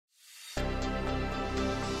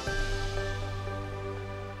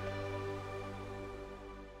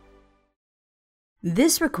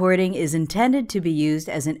This recording is intended to be used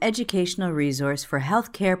as an educational resource for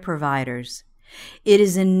healthcare providers. It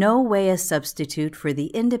is in no way a substitute for the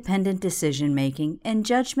independent decision-making and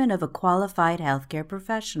judgment of a qualified healthcare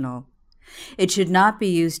professional. It should not be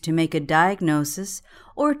used to make a diagnosis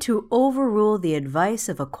or to overrule the advice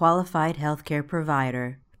of a qualified healthcare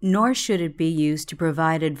provider, nor should it be used to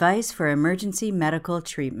provide advice for emergency medical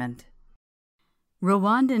treatment.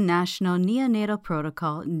 Rwandan National Neonatal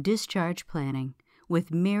Protocol and Discharge Planning with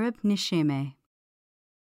Mirab Nishime.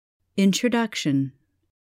 Introduction.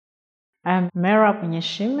 I'm Mirab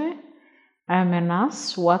Nishime. I'm a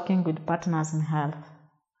nurse working with Partners in Health.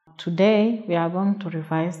 Today, we are going to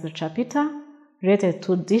revise the chapter related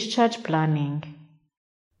to discharge planning.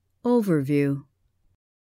 Overview.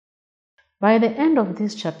 By the end of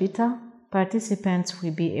this chapter, participants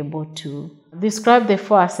will be able to describe the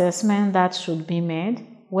 4 assessments that should be made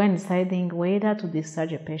when deciding whether to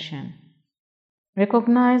discharge a patient.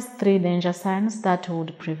 Recognize 3 danger signs that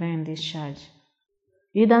would prevent discharge.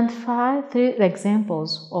 Identify 3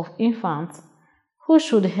 examples of infants who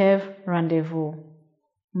should have rendezvous.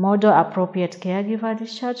 Model appropriate caregiver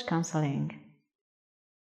discharge counseling.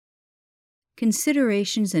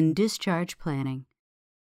 Considerations in discharge planning.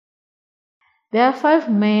 There are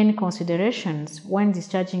 5 main considerations when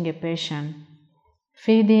discharging a patient: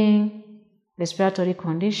 feeding, respiratory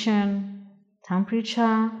condition,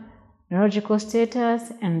 temperature, neurological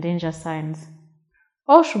status, and danger signs.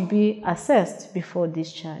 All should be assessed before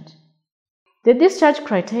discharge. The discharge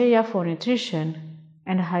criteria for nutrition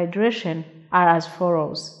and hydration are as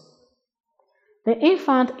follows. The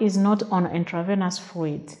infant is not on intravenous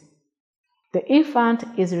fluid. The infant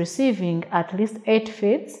is receiving at least 8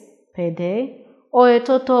 feeds per day or a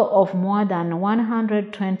total of more than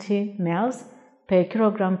 120 ml per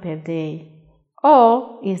kilogram per day.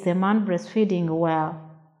 Or is the man breastfeeding well?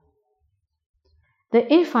 The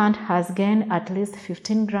infant has gained at least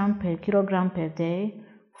 15 grams per kilogram per day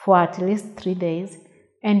for at least 3 days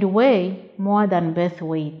and weigh more than birth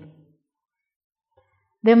weight.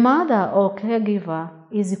 The mother or caregiver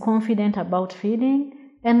is confident about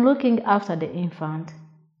feeding and looking after the infant.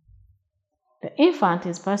 The infant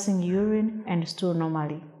is passing urine and stool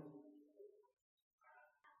normally.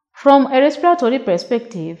 From a respiratory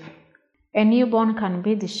perspective, a newborn can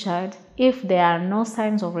be discharged if there are no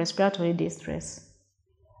signs of respiratory distress.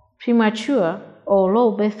 Premature or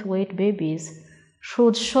low birth weight babies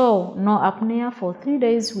should show no apnea for 3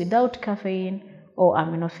 days without caffeine or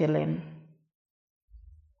aminophylline.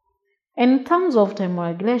 In terms of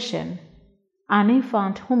thermoregulation, an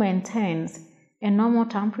infant who maintains a normal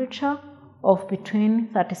temperature of between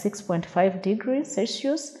 36.5 degrees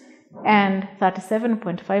Celsius and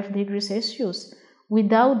 37.5 degrees Celsius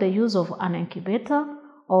without the use of an incubator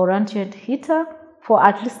or radiant heater for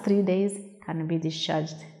at least 3 days can be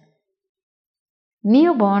discharged.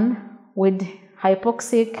 Newborn with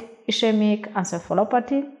hypoxic ischemic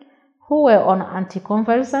encephalopathy who were on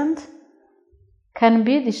anticonvulsant can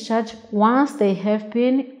be discharged once they have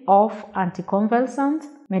been off anticonvulsant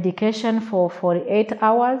medication for 48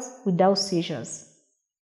 hours without seizures.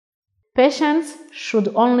 Patients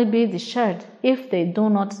should only be discharged if they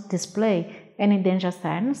do not display any danger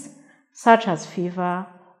signs such as fever,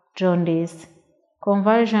 jaundice,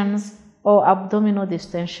 convulsions, or abdominal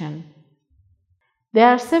distension. There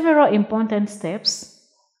are several important steps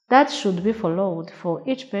that should be followed for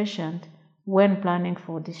each patient when planning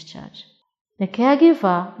for discharge. The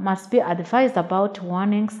caregiver must be advised about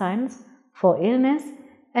warning signs for illness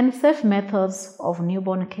and safe methods of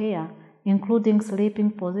newborn care, including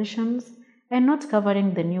sleeping positions and not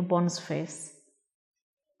covering the newborn's face.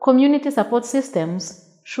 Community support systems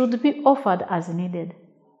should be offered as needed.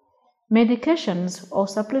 Medications or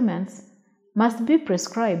supplements must be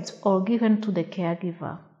prescribed or given to the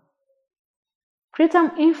caregiver.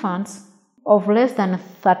 Preterm infants of less than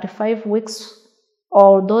 35 weeks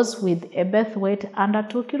or those with a birth weight under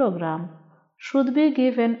 2 kg should be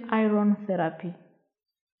given iron therapy.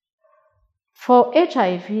 For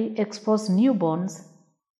HIV-exposed newborns,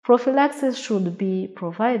 prophylaxis should be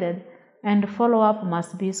provided and follow-up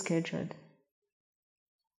must be scheduled.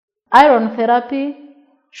 Iron therapy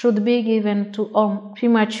should be given to all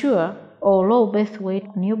premature or low birth weight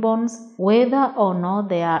newborns whether or not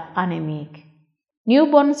they are anemic.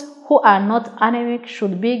 Newborns who are not anemic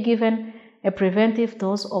should be given a preventive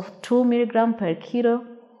dose of 2 mg per kilo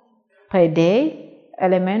per day,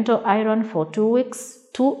 elemental iron for 2 weeks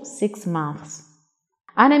to 6 months.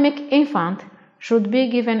 Anemic infant should be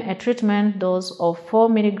given a treatment dose of 4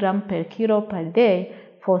 mg per kilo per day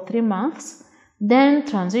for 3 months, then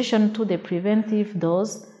transition to the preventive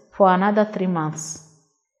dose for another 3 months.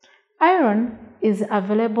 Iron is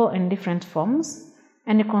available in different forms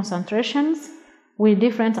and concentrations with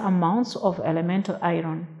different amounts of elemental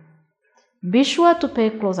iron. Be sure to pay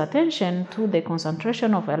close attention to the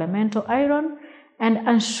concentration of elemental iron and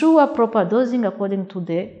ensure proper dosing according to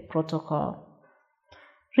the protocol.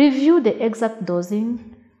 Review the exact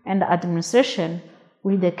dosing and administration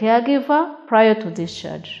with the caregiver prior to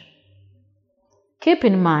discharge. Keep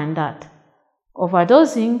in mind that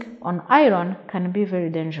overdosing on iron can be very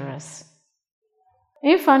dangerous.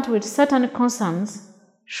 Infants with certain concerns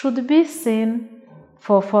should be seen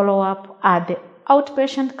for follow-up at the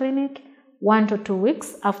outpatient clinic 1 to 2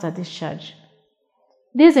 weeks after discharge.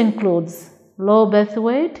 This includes low birth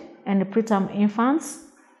weight and preterm infants,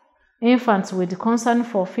 infants with concern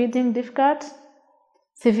for feeding difficult,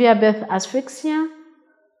 severe birth asphyxia,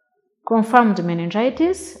 confirmed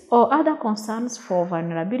meningitis, or other concerns for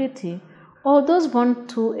vulnerability, or those born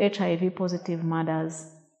to HIV-positive mothers.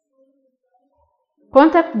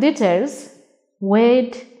 Contact details,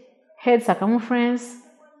 weight, head circumference,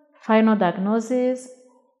 final diagnosis,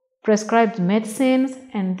 prescribed medicines,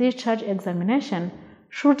 and discharge examination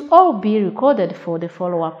should all be recorded for the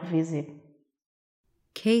follow-up visit.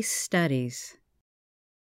 Case studies.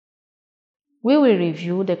 We will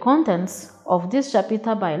review the contents of this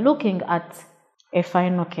chapter by looking at a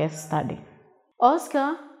final case study.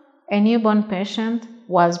 Oscar, a newborn patient,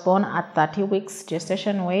 was born at 30 weeks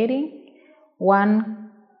gestation weighing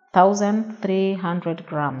 1,300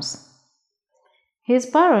 grams. His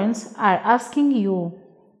parents are asking you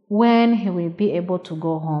when he will be able to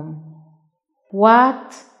go home.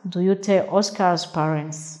 What do you tell Oscar's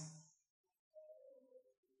parents?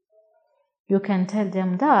 You can tell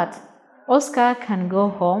them that Oscar can go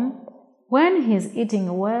home when he's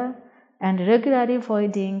eating well and regularly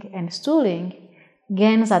voiding and stooling,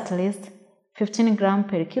 gains at least 15 grams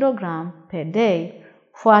per kilogram per day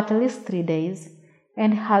for at least 3 days,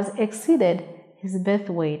 and has exceeded his birth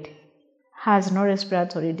weight, has no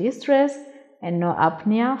respiratory distress and no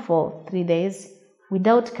apnea for 3 days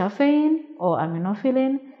without caffeine or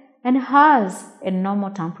aminophylline, and has a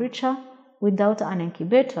normal temperature without an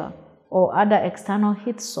incubator or other external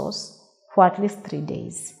heat source for at least 3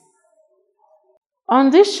 days. On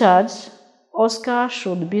discharge, Oscar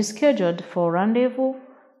should be scheduled for rendezvous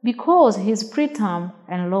because he is preterm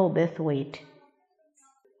and low birth weight.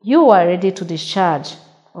 You are ready to discharge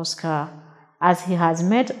Oscar as he has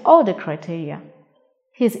met all the criteria.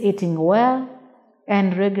 He is eating well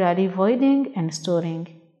and regularly voiding and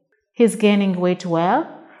stooling. He is gaining weight well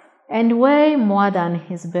and way more than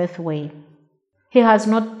his birth weight. He has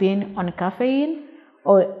not been on caffeine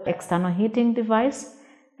or external heating device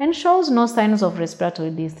and shows no signs of respiratory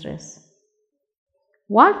distress.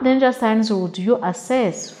 What danger signs would you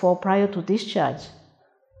assess for prior to discharge?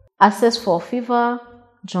 Assess for fever,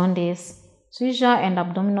 jaundice, seizure, and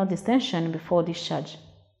abdominal distension before discharge.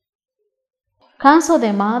 Counsel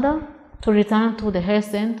the mother to return to the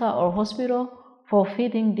health center or hospital for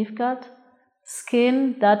feeding difficult,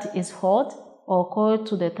 skin that is hot or cold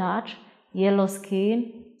to the touch, yellow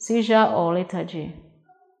skin, seizure, or lethargy.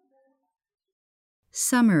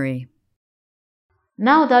 Summary.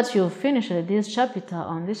 Now that you've finished this chapter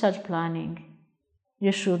on discharge planning,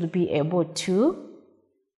 you should be able to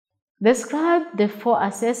describe the 4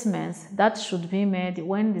 assessments that should be made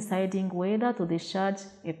when deciding whether to discharge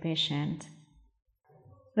a patient.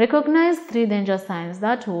 Recognize 3 danger signs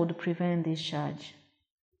that would prevent discharge.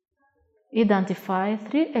 Identify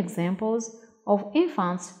 3 examples of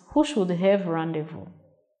infants who should have rendezvous.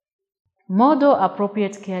 Model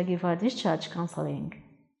appropriate caregiver discharge counseling.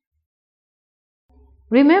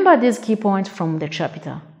 Remember these key points from the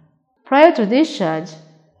chapter. Prior to discharge,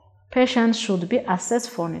 patients should be assessed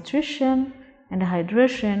for nutrition and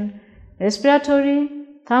hydration, respiratory,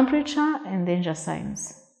 temperature, and danger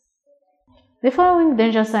signs. The following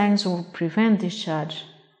danger signs will prevent discharge: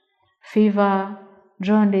 fever,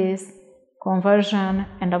 jaundice, convulsion,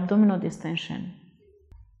 and abdominal distension.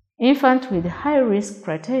 Infants with high-risk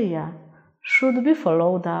criteria should be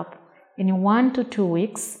followed up in 1 to 2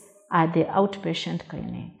 weeks at the outpatient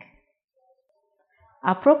clinic.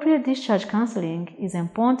 Appropriate discharge counseling is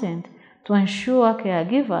important to ensure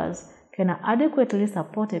caregivers can adequately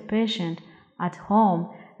support a patient at home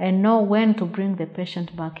and know when to bring the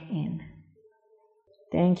patient back in.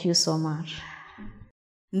 Thank you so much.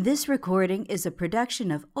 This recording is a production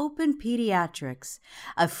of Open Pediatrics,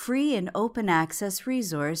 a free and open access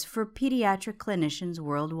resource for pediatric clinicians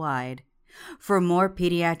worldwide. For more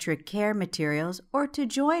pediatric care materials or to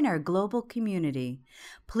join our global community,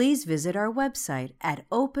 please visit our website at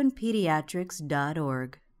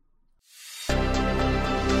openpediatrics.org.